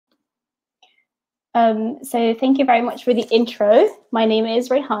So thank you very much for the intro. My name is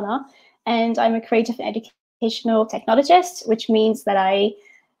Rehana, and I'm a creative and educational technologist, which means that I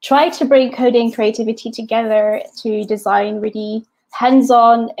try to bring coding creativity together to design really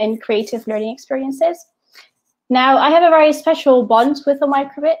hands-on and creative learning experiences. Now, I have a very special bond with the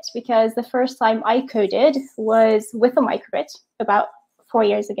microbit because the first time I coded was with a microbit about 4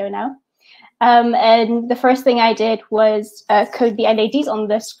 years ago now. And the first thing I did was code the LEDs on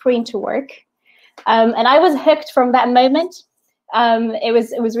the screen to work. And I was hooked from that moment.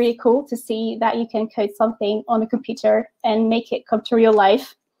 It was really cool to see that you can code something on a computer and make it come to real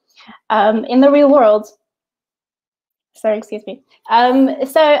life in the real world. Sorry, excuse me.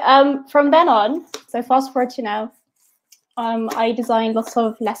 From then on, so fast forward to now, I designed lots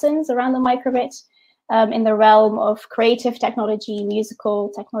of lessons around the microbit in the realm of creative technology, musical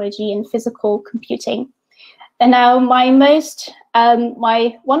technology, and physical computing. And now one of my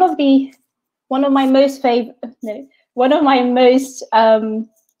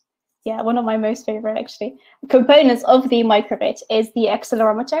most favorite actually components of the microbit is the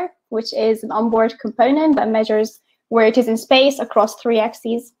accelerometer, which is an onboard component that measures where it is in space across 3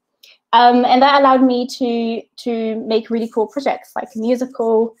 axes. And that allowed me to make really cool projects like a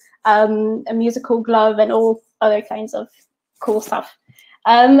musical glove and all other kinds of cool stuff.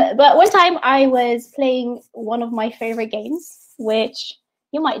 But one time I was playing one of my favorite games, which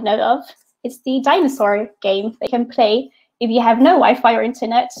you might know of. It's the Dinosaur Game that you can play if you have no Wi-Fi or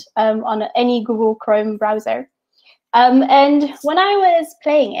internet on any Google Chrome browser. And when I was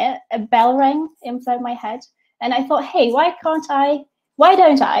playing it, a bell rang inside my head. And I thought, hey, why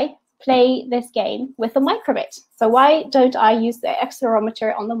don't I play this game with a microbit? So why don't I use the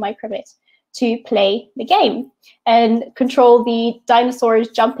accelerometer on the microbit to play the game and control the dinosaurs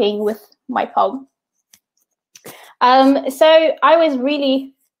jumping with my palm? So I was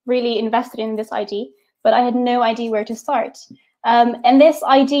really invested in this idea, but I had no idea where to start. And this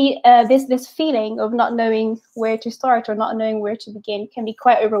idea, this feeling of not knowing where to start or not knowing where to begin can be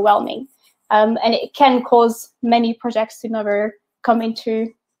quite overwhelming. And it can cause many projects to never come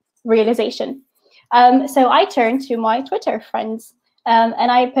into realization. So I turned to my Twitter friends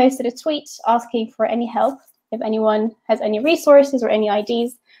and I posted a tweet asking for any help, if anyone has any resources or any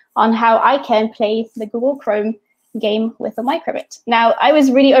ideas on how I can play the Google Chrome game with a microbit. Now, I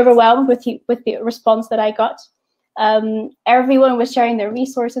was really overwhelmed with the response that I got. Everyone was sharing their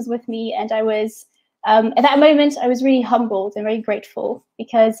resources with me, and I was, at that moment, I was really humbled and very grateful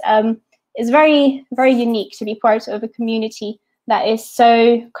because it's very, very unique to be part of a community that is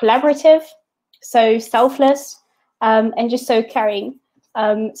so collaborative, so selfless, and just so caring.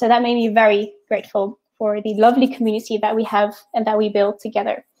 So that made me very grateful for the lovely community that we have and that we build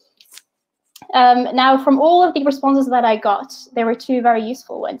together. Now, from all of the responses that I got, there were 2 very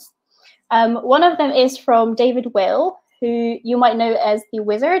useful ones. One of them is from David Will, who you might know as the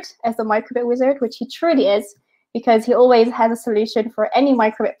wizard, as the microbit wizard, which he truly is, because he always has a solution for any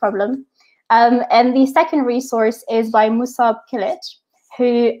microbit problem. And the second resource is by Musab Kilic,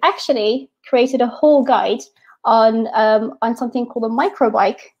 who actually created a whole guide on something called a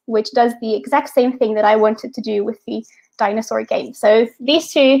Microbike, which does the exact same thing that I wanted to do with the dinosaur game. So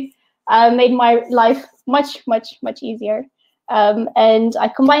these 2 made my life much easier. And I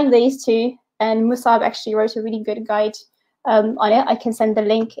combined these 2, and Musab actually wrote a really good guide on it. I can send the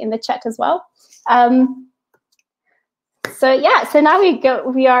link in the chat as well. So yeah, so now we're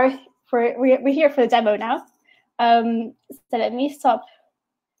here for the demo now. So let me stop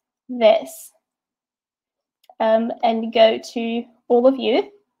this and go to all of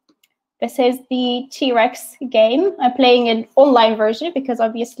you. This is the T-Rex game. I'm playing an online version because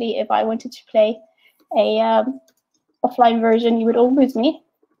obviously if I wanted to play a offline version, you would all lose me.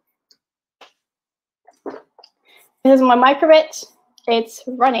 This is my microbit. It's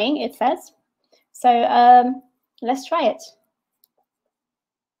running, it says. So let's try it.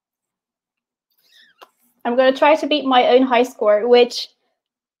 I'm going to try to beat my own high score, which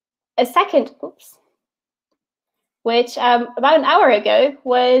about an hour ago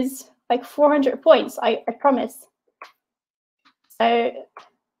was like 400 points, I promise. So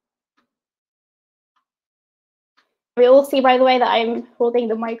we all see, by the way, that I'm holding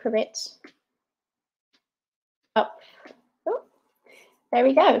the microbit up. Oh, there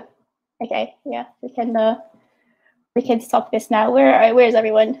we go. Okay, yeah, we can stop this now. Where's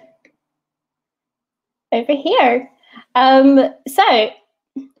everyone? Over here. So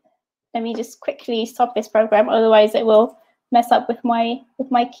let me just quickly stop this program, otherwise it will mess up with my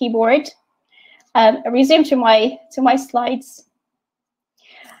keyboard. I resume to my slides.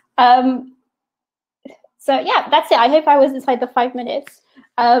 So yeah, that's it. I hope I was inside the 5 minutes.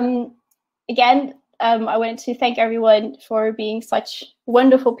 Again, I wanted to thank everyone for being such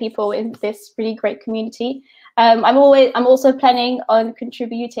wonderful people in this really great community. I'm also planning on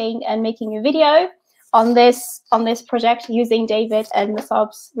contributing and making a video on this project using David and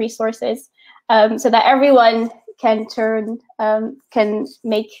Masab's resources, so that everyone can play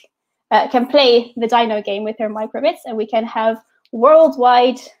the Dino game with their microbits, and we can have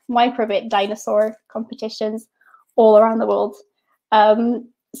worldwide microbit dinosaur competitions all around the world.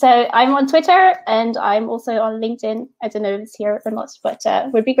 So I'm on Twitter and I'm also on LinkedIn. I don't know if it's here or not, but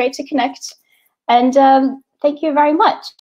it would be great to connect. And thank you very much.